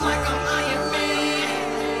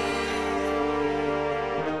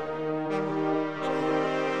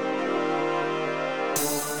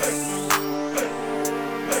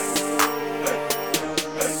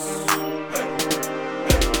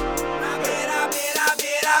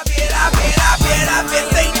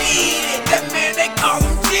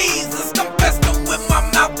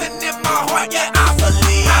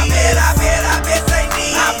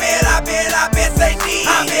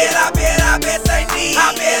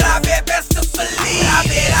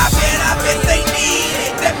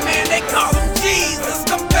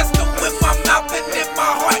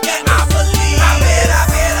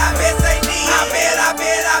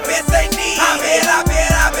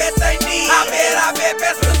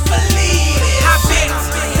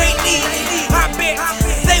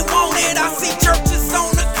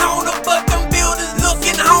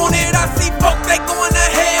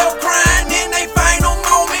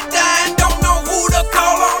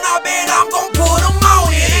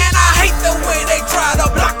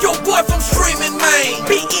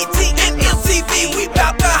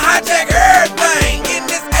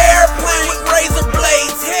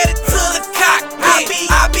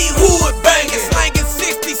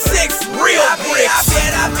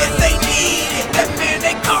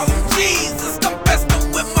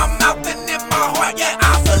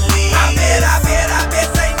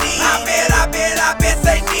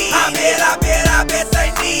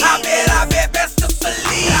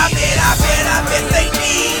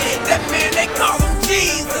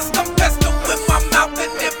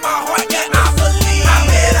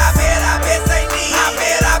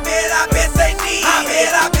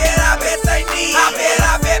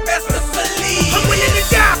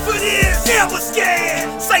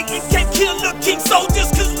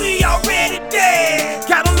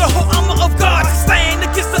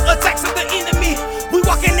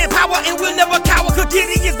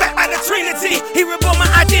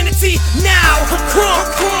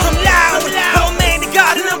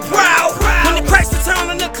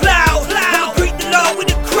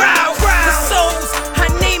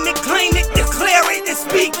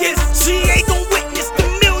She ain't gon' witness the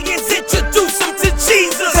millions, introduce them to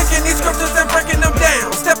Jesus. Taking these scriptures and breaking them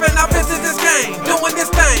down, stepping up into this game, doing this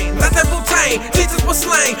thing, like that Wu-Tang. Jesus was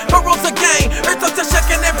slain, but rose again. Earth up to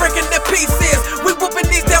shaking and breaking their pieces. We whooping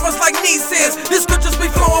these devils like nieces. These scriptures be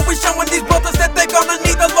flowing, we showing these brothers that they gonna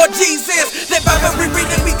need the Lord Jesus. That Bible we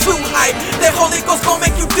reading, we too hype. That Holy Ghost gon'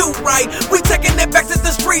 make you do right. We taking it back to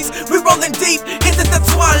the streets, we rolling deep into the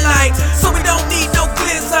twilight. So we don't need no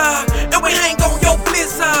blizzard, and we hang on your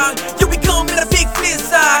blizzard. You becoming a big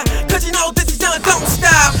blizzard, cause you know that you done don't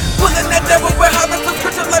stop. Pulling that devil, we're hollering some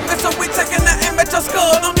scriptures like this, so we taking the image of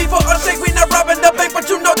skull. No need for us shake, we not robbing the bank, but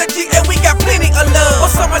you know that GA, we got plenty of love.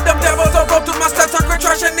 But some of them devils don't roll through my style, talking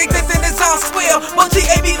trash and they thinking it's all swell. But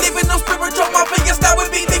GA be leaving them spiritual mafia style, we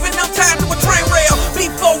be leaving them tied to a train rail.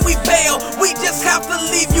 Before we bail, we just have to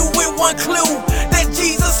leave you with one clue, that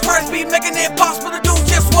Jesus Christ be making it possible to do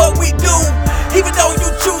just what we do. Even though you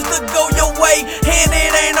choose to go your way, and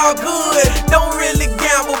it ain't all good. Don't really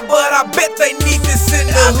gamble, but I bet they need this in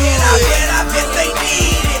the hood. I bet they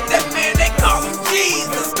need it. That man, they call him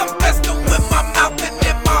Jesus. Confess them with my mouth and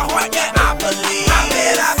in my heart, yeah, I believe. I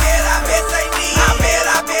bet they need it.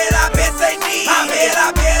 I bet they need it.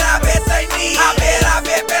 I bet they need it. I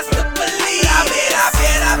bet best to believe.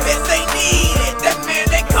 I bet they need it. That man,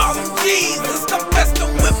 they call him Jesus. Confess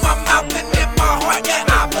them with my mouth and in my heart, yeah,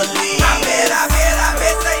 I believe. I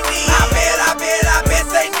bet they need it. I bet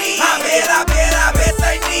they need it. I bet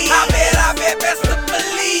they need it. I bet best to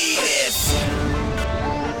believe this.